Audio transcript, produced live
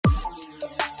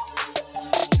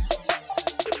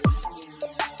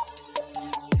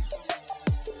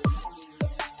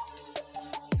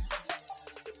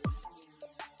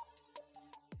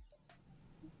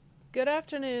Good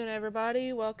afternoon,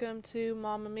 everybody. Welcome to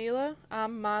Mama Mila.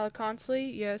 I'm Mila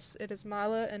Consley. Yes, it is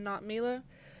Mila and not Mila.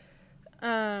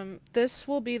 This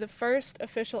will be the first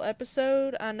official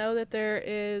episode. I know that there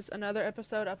is another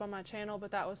episode up on my channel, but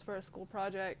that was for a school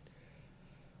project.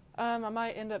 I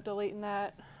might end up deleting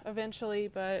that eventually,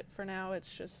 but for now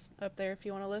it's just up there if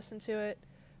you want to listen to it.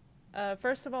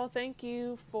 First of all, thank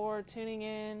you for tuning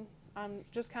in. I'm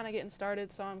just kind of getting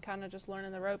started, so I'm kind of just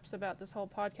learning the ropes about this whole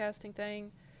podcasting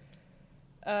thing.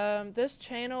 This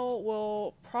channel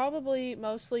will probably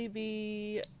mostly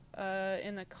be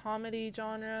in the comedy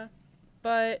genre,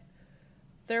 but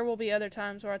there will be other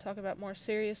times where I talk about more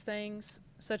serious things,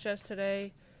 such as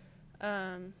today,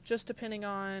 just depending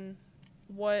on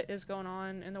what is going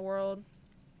on in the world.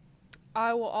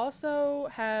 I will also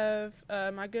have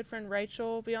my good friend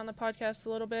Rachel be on the podcast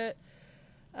a little bit.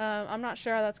 I'm not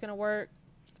sure how that's going to work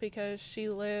because she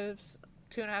lives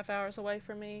 2.5 hours away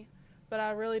from me. But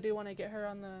I really do want to get her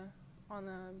on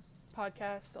the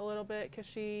podcast a little bit because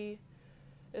she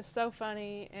is so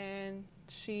funny and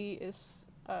she is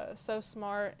so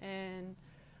smart, and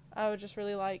I would just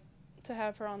really like to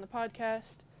have her on the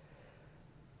podcast.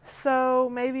 So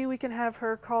maybe we can have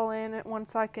her call in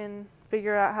once I can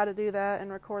figure out how to do that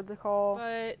and record the call.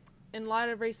 But in light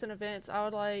of recent events, I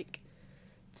would like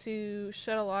to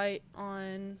shed a light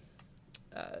on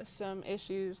some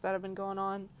issues that have been going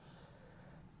on.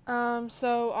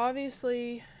 So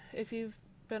obviously, if you've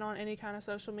been on any kind of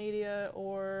social media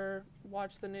or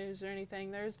watched the news or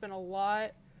anything, there's been a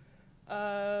lot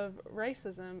of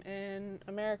racism in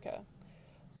America.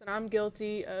 And I'm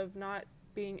guilty of not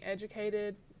being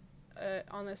educated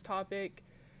on this topic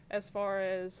as far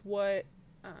as what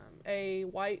a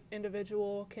white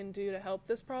individual can do to help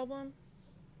this problem.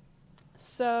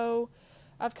 So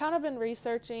I've kind of been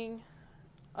researching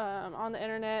on the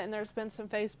internet, and there's been some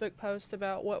Facebook posts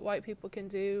about what white people can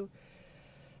do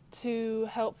to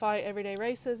help fight everyday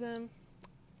racism.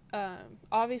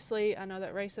 Obviously, I know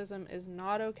that racism is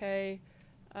not okay.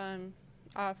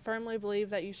 I firmly believe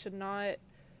that you should not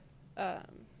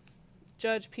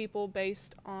judge people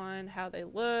based on how they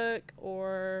look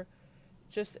or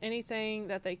just anything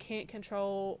that they can't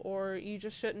control, or you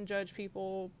just shouldn't judge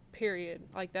people, period.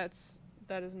 Like, that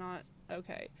is not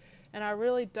okay. And I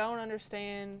really don't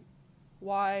understand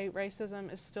why racism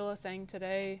is still a thing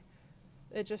today.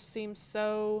 It just seems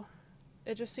so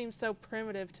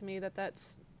primitive to me that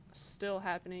that's still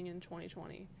happening in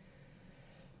 2020.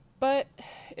 But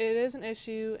it is an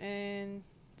issue, and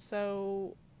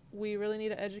so we really need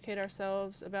to educate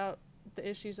ourselves about the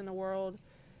issues in the world.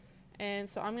 And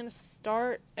so I'm going to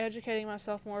start educating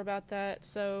myself more about that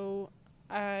so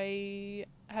I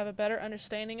have a better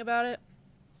understanding about it.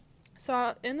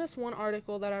 So in this one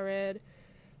article that I read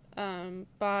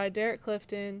by Derek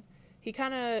Clifton, he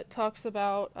kind of talks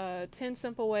about 10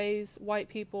 simple ways white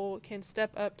people can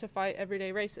step up to fight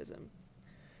everyday racism.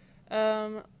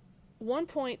 One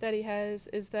point that he has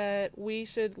is that we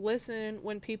should listen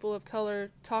when people of color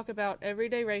talk about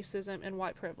everyday racism and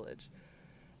white privilege.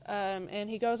 And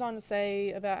he goes on to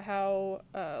say about how,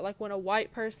 like, when a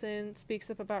white person speaks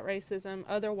up about racism,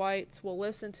 other whites will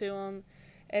listen to him,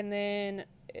 and then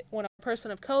when a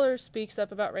person of color speaks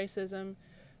up about racism,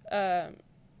 the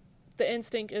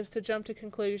instinct is to jump to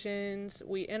conclusions.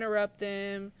 We interrupt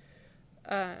them.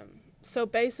 So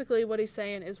basically what he's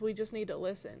saying is we just need to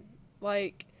listen.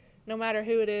 Like, no matter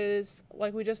who it is,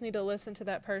 like, we just need to listen to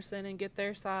that person and get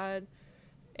their side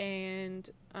and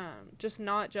just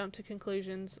not jump to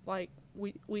conclusions like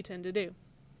we tend to do.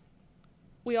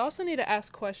 We also need to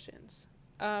ask questions.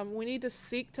 We need to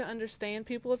seek to understand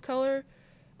people of color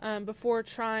before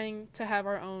trying to have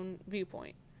our own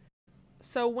viewpoint.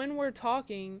 So when we're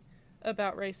talking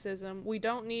about racism, we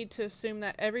don't need to assume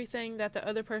that everything that the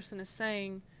other person is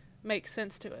saying makes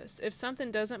sense to us. If something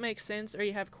doesn't make sense or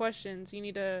you have questions, you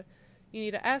need to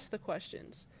ask the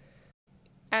questions.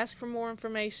 Ask for more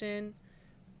information.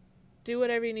 Do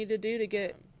whatever you need to do to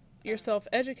get yourself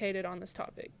educated on this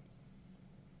topic.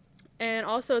 And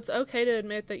also, it's okay to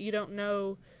admit that you don't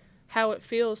know how it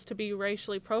feels to be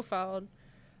racially profiled.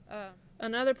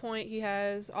 Another point he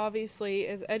has, obviously,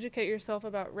 is educate yourself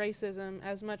about racism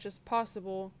as much as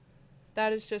possible.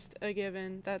 That is just a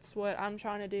given. That's what I'm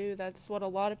trying to do. That's what a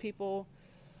lot of people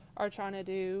are trying to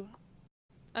do.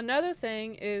 Another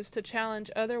thing is to challenge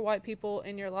other white people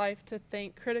in your life to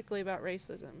think critically about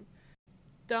racism.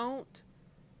 Don't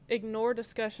ignore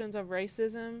discussions of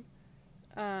racism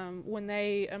when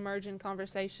they emerge in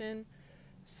conversation.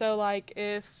 So, like,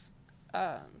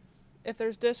 if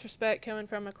there's disrespect coming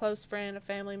from a close friend, a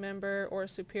family member, or a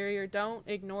superior, don't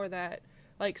ignore that.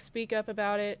 Like, speak up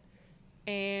about it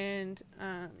and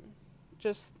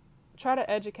just try to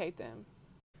educate them.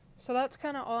 So that's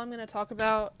kind of all I'm going to talk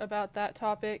about that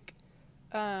topic.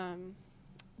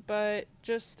 But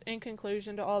just in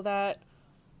conclusion to all that,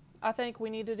 I think we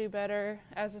need to do better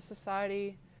as a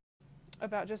society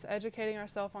about just educating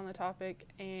ourselves on the topic,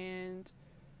 and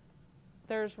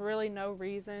there's really no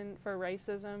reason for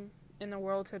racism in the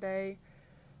world today.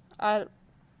 I'm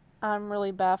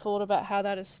really baffled about how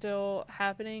that is still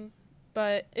happening,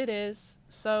 but it is.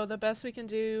 So the best we can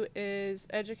do is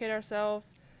educate ourselves,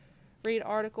 read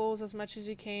articles as much as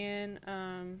you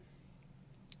can,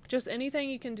 just anything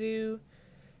you can do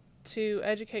to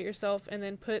educate yourself and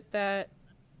then put that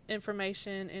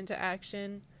information into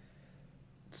action.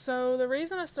 So the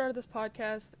reason I started this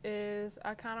podcast is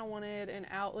I kind of wanted an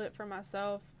outlet for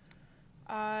myself.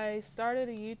 I started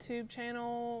a YouTube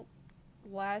channel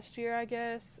last year, I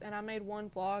guess, and I made one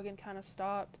vlog and kind of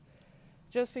stopped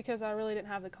just because I really didn't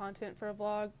have the content for a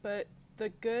vlog. But the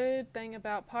good thing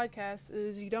about podcasts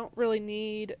is you don't really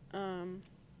need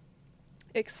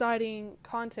exciting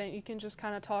content. You can just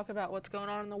kind of talk about what's going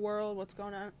on in the world, what's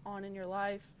going on in your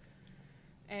life,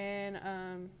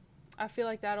 and I feel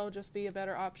like that'll just be a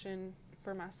better option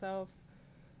for myself.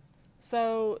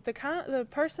 So the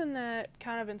person that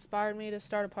kind of inspired me to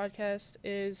start a podcast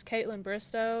is Kaitlyn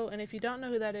Bristowe, and if you don't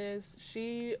know who that is,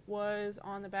 she was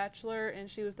on The Bachelor, and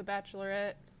she was the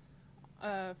Bachelorette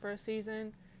for a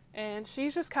season, and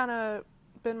she's just kind of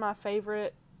been my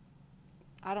favorite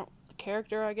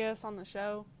character, I guess, on the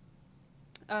show,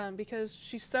 because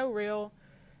she's so real,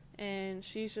 and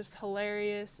she's just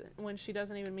hilarious when she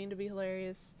doesn't even mean to be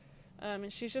hilarious,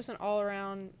 and she's just an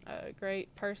all-around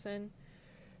great person.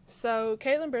 So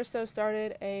Kaitlyn Bristowe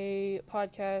started a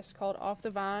podcast called Off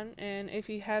the Vine, and if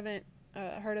you haven't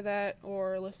heard of that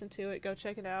or listened to it, go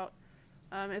check it out.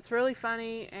 It's really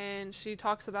funny, and she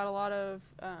talks about a lot of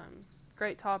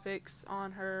great topics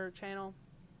on her channel.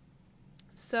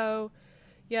 So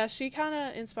yeah, she kind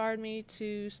of inspired me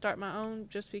to start my own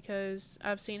just because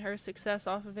I've seen her success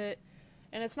off of it.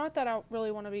 And it's not that I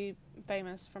really want to be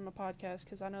famous from a podcast,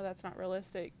 because I know that's not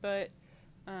realistic, but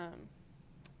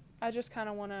I just kind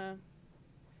of want to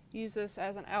use this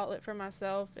as an outlet for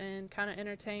myself and kind of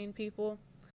entertain people.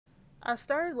 I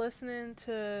started listening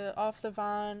to Off the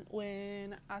Vine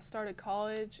when I started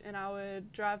college, and I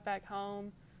would drive back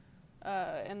home,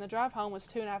 and the drive home was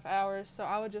 2.5 hours, so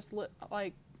I would just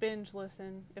binge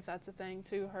listen, if that's a thing,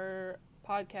 to her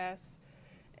podcasts,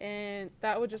 and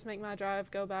that would just make my drive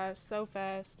go by so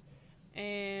fast,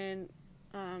 and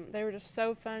they were just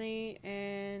so funny.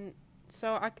 And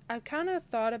so I kind of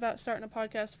thought about starting a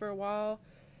podcast for a while,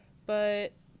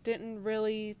 but didn't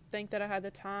really think that I had the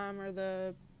time or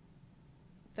the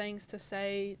things to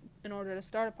say in order to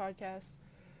start a podcast.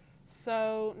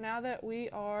 So now that we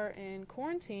are in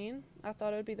quarantine, I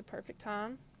thought it would be the perfect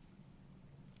time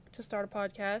to start a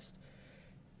podcast.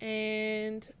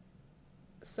 And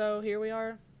so here we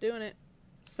are doing it.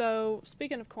 So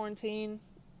speaking of quarantine,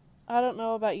 I don't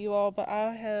know about you all, but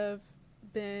I have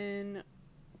been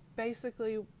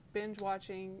basically binge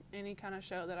watching any kind of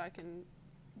show that I can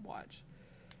watch.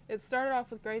 It started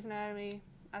off with Grey's Anatomy.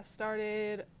 I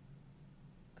started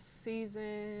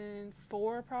season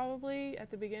 4 probably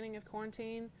at the beginning of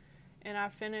quarantine, and I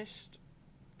finished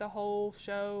the whole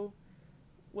show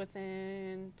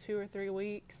within 2 or 3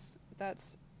 weeks.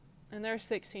 And there's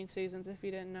 16 seasons if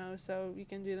you didn't know, so you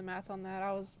can do the math on that.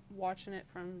 I was watching it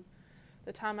from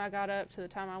the time I got up to the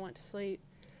time I went to sleep.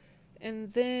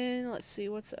 And then, let's see,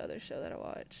 what's the other show that I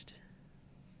watched?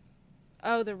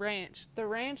 Oh, The Ranch. The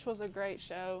Ranch was a great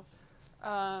show.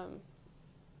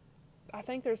 I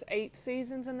think there's 8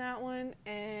 seasons in that one,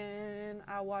 and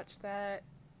I watched that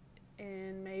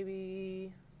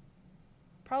in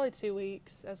probably 2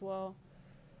 weeks as well.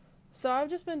 So I've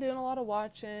just been doing a lot of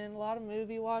watching, a lot of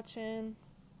movie watching.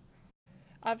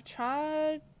 I've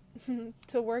tried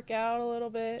to work out a little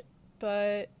bit,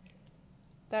 but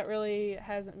that really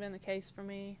hasn't been the case for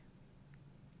me.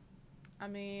 I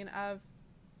mean, I've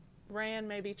ran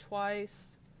maybe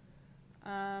twice,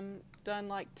 done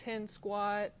like 10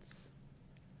 squats.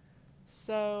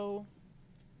 So,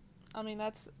 I mean,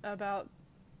 that's about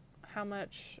how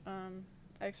much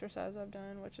exercise I've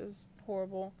done, which is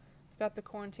horrible. I've got the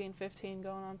quarantine 15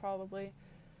 going on probably.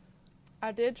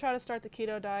 I did try to start the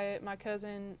keto diet. My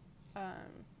cousin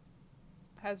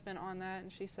has been on that,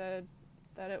 and she said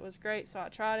that it was great, so I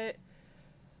tried it.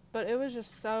 But it was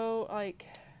just so,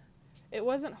 it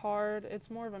wasn't hard.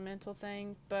 It's more of a mental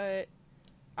thing, but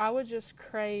I would just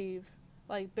crave,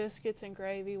 biscuits and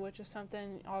gravy, which is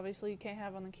something, obviously, you can't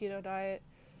have on the keto diet.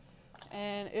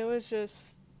 And it was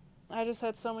just, I just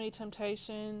had so many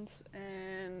temptations,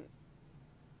 and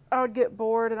I would get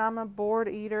bored, and I'm a bored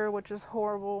eater, which is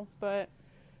horrible. But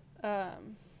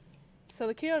so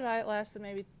the keto diet lasted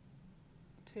maybe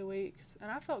 2 weeks, and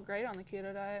I felt great on the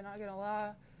keto diet, not gonna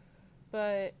lie.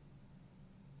 But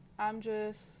I'm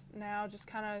just now just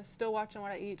kind of still watching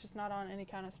what I eat, just not on any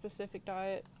kind of specific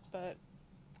diet. But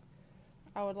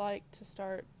I would like to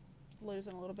start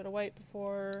losing a little bit of weight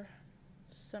before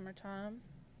summertime,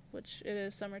 which it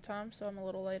is summertime, so I'm a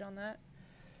little late on that.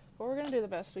 But we're going to do the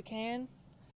best we can.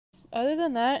 Other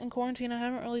than that, in quarantine, I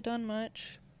haven't really done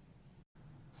much.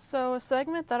 So a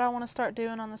segment that I want to start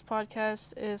doing on this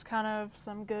podcast is kind of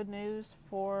some good news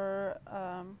for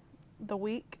the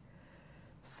week.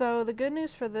 So the good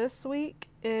news for this week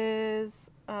is,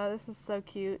 this is so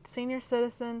cute, senior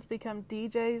citizens become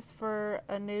DJs for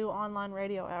a new online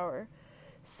radio hour.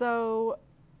 So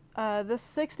this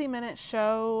 60-minute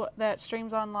show that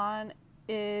streams online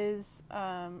is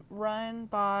run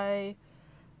by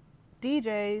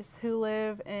DJs who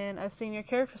live in a senior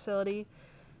care facility,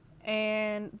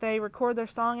 and they record their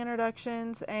song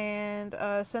introductions and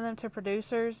send them to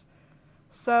producers.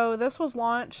 So this was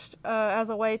launched as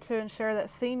a way to ensure that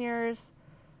seniors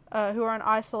who are in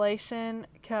isolation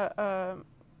can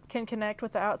connect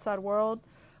with the outside world,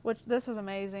 which this is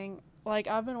amazing. Like,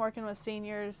 I've been working with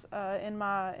seniors in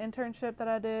my internship that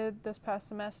I did this past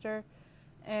semester,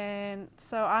 and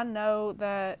so I know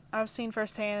that I've seen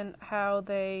firsthand how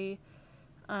they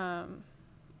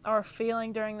are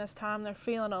feeling during this time. They're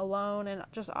feeling alone and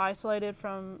just isolated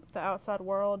from the outside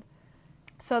world.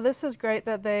 So this is great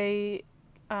that they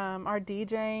are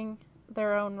DJing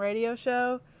their own radio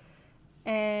show,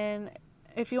 and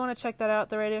if you want to check that out,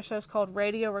 the radio show is called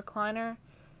Radio Recliner.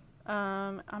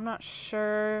 I'm not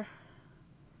sure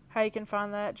how you can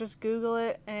find that. Just Google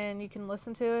it and you can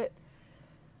listen to it.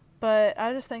 But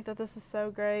I just think that this is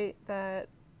so great that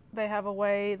they have a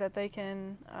way that they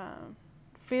can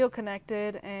feel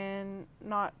connected and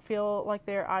not feel like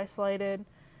they're isolated.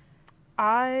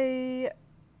 I,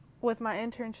 with my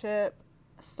internship,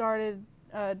 started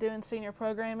doing senior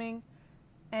programming,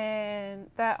 and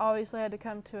that obviously had to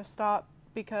come to a stop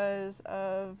because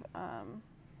of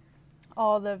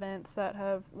all the events that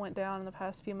have went down in the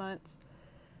past few months.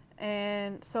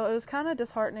 And so it was kind of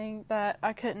disheartening that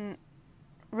I couldn't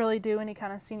really do any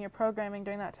kind of senior programming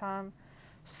during that time.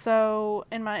 So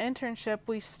in my internship,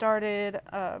 we started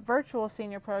virtual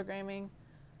senior programming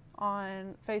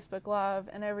on Facebook Live,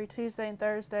 and every Tuesday and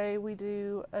Thursday we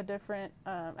do a different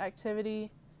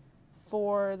activity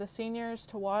for the seniors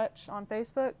to watch on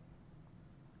Facebook.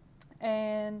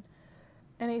 And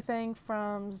anything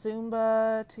from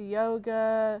Zumba to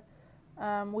yoga.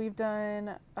 We've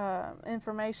done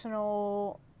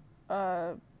informational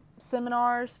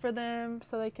seminars for them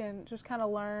so they can just kind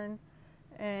of learn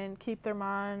and keep their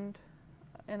mind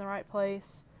in the right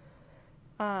place.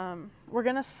 We're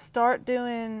going to start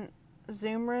doing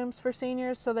Zoom rooms for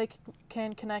seniors so they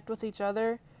can connect with each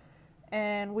other.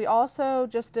 And we also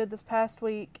just did this past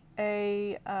week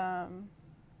a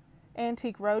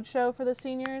antique roadshow for the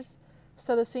seniors.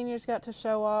 So the seniors got to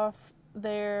show off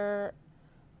their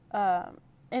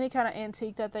any kind of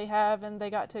antique that they have, and they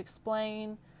got to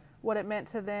explain what it meant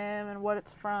to them and what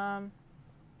it's from.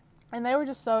 And they were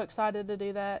just so excited to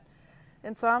do that.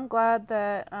 And so I'm glad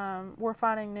that we're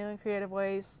finding new and creative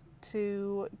ways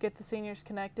to get the seniors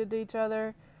connected to each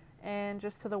other and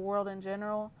just to the world in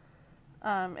general.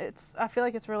 I feel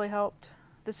like it's really helped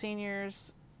the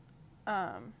seniors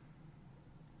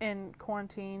in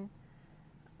quarantine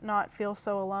not feel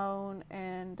so alone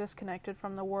and disconnected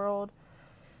from the world.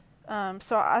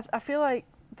 So I feel like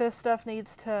this stuff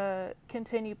needs to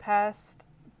continue past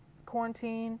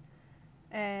quarantine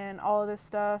and all of this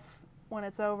stuff when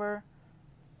it's over,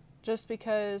 just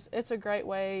because it's a great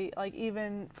way, like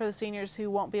even for the seniors who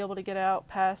won't be able to get out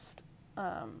past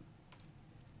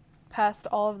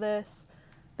all of this,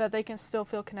 that they can still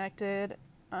feel connected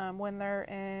when they're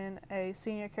in a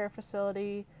senior care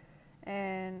facility,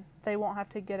 and they won't have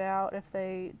to get out if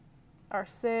they are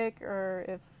sick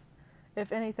or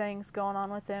if anything's going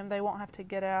on with them. They won't have to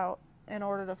get out in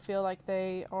order to feel like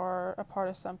they are a part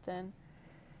of something.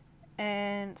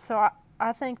 And so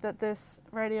I think that this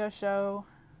radio show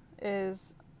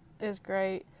is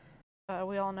great.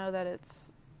 We all know that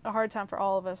it's a hard time for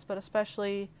all of us, but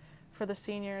especially for the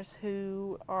seniors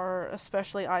who are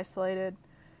especially isolated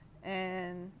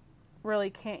and really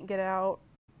can't get out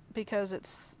because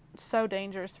it's so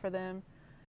dangerous for them.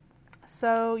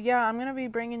 So yeah, I'm going to be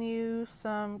bringing you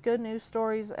some good news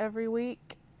stories every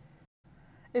week.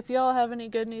 If y'all have any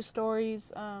good news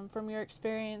stories from your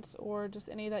experience or just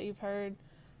any that you've heard,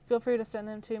 feel free to send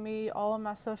them to me. All of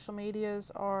my social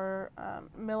medias are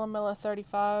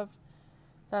Millamilla35.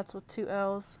 That's with 2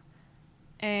 L's.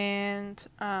 And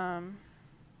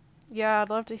yeah, I'd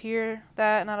love to hear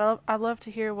that, and I'd love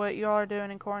to hear what y'all are doing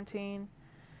in quarantine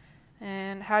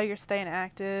and how you're staying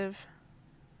active,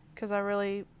 because I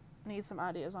really need some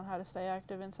ideas on how to stay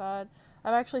active inside.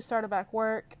 I've actually started back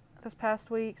work this past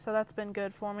week, so that's been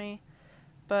good for me,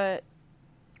 but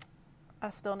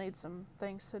I still need some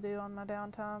things to do on my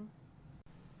downtime.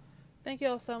 Thank you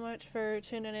all so much for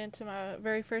tuning in to my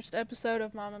very first episode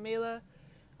of Mama Mila.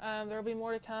 There will be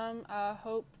more to come. I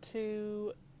hope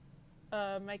to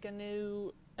make a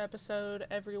new episode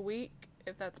every week,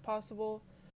 if that's possible.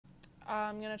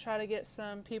 I'm going to try to get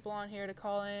some people on here to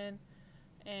call in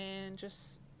and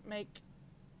just make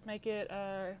it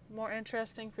more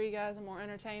interesting for you guys and more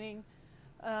entertaining.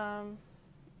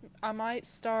 I might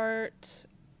start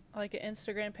like an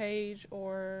Instagram page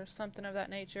or something of that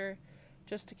nature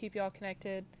just to keep y'all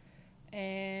connected.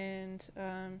 And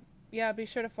yeah, be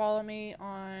sure to follow me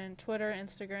on Twitter,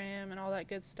 Instagram, and all that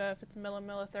good stuff. It's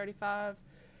MillaMilla35.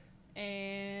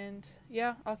 And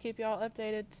yeah, I'll keep y'all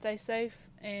updated. Stay safe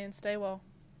and stay well.